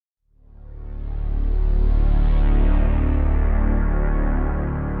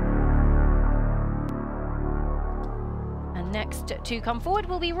Next to come forward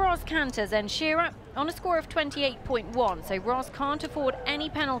will be Ros Canter Zenshera on a score of 28.1. So Ros can't afford any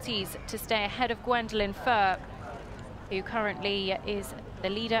penalties to stay ahead of Gwendolyn Furr, who currently is the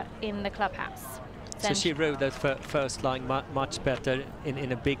leader in the clubhouse. So she rode that first line much better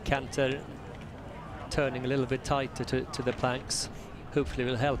in a big canter, turning a little bit tighter to the planks. Hopefully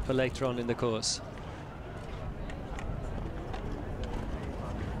will help her later on in the course.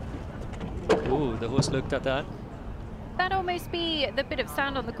 Ooh, the horse looked at that. That almost be the bit of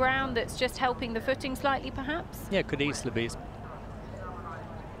sand on the ground that's just helping the footing slightly, perhaps? Yeah, could easily be.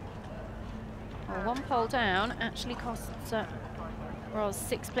 Well, one pole down actually costs Ros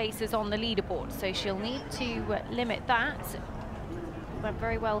 6 places on the leaderboard, so she'll need to limit that. Went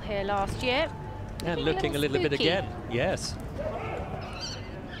very well here last year. And looking a little bit again, yes.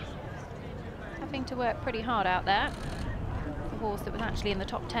 Having to work pretty hard out there. The horse that was actually in the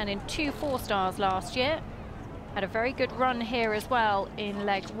top 10 in 2 4-stars last year. Had a very good run here as well in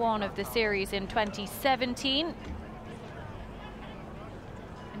leg 1 of the series in 2017.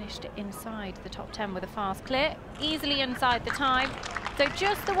 Finished inside the top 10 with a fast clear, easily inside the time. So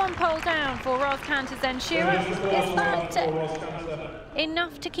just the 1 pole down for Ros Canter Zenshera. Is that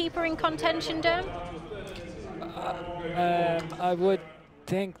enough to keep her in contention, Derm? I would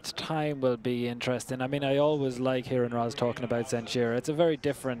think time will be interesting. I mean, I always like hearing Ros talking about Zenshera. It's a very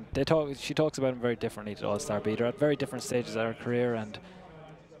different. She talks about him very differently to All-Star Beater at very different stages of her career, and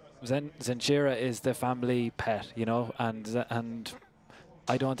Zenshera is the family pet, you know, and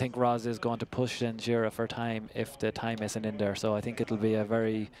I don't think Ros is going to push Zenshera for time if the time isn't in there. So I think it'll be a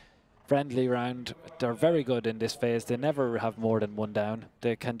very friendly round. They're very good in this phase. They never have more than 1 down.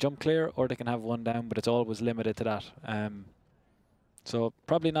 They can jump clear or they can have 1 down, but it's always limited to that. So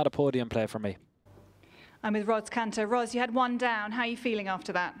probably not a podium play for me. I'm with Ros Canter. Ros, you had 1 down. How are you feeling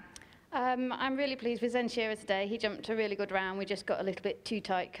after that? I'm really pleased with Zenshera today. He jumped a really good round. We just got a little bit too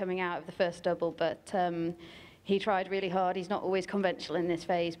tight coming out of the first double, but he tried really hard. He's not always conventional in this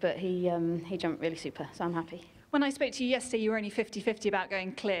phase, but he jumped really super, so I'm happy. When I spoke to you yesterday, you were only 50-50 about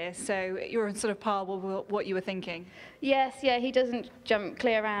going clear, so you're on sort of par with what you were thinking. Yes, yeah, he doesn't jump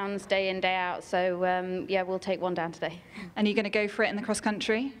clear rounds day in, day out, so yeah, we'll take 1 down today. And you're going to go for it in the cross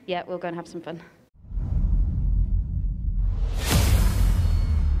country? Yeah, we'll go and have some fun.